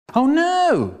Oh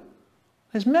no!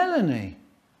 There's Melanie.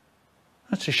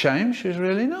 That's a shame, she was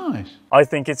really nice. I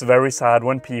think it's very sad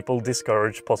when people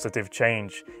discourage positive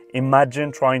change.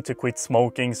 Imagine trying to quit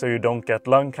smoking so you don't get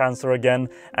lung cancer again,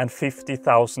 and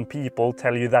 50,000 people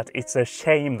tell you that it's a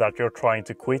shame that you're trying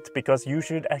to quit because you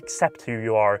should accept who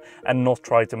you are and not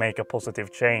try to make a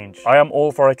positive change. I am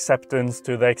all for acceptance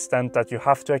to the extent that you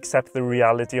have to accept the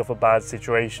reality of a bad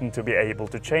situation to be able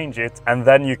to change it, and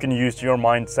then you can use your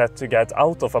mindset to get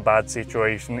out of a bad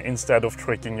situation instead of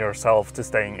tricking yourself to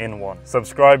staying in one.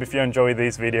 Subscribe if you enjoy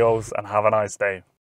these videos and have a nice day.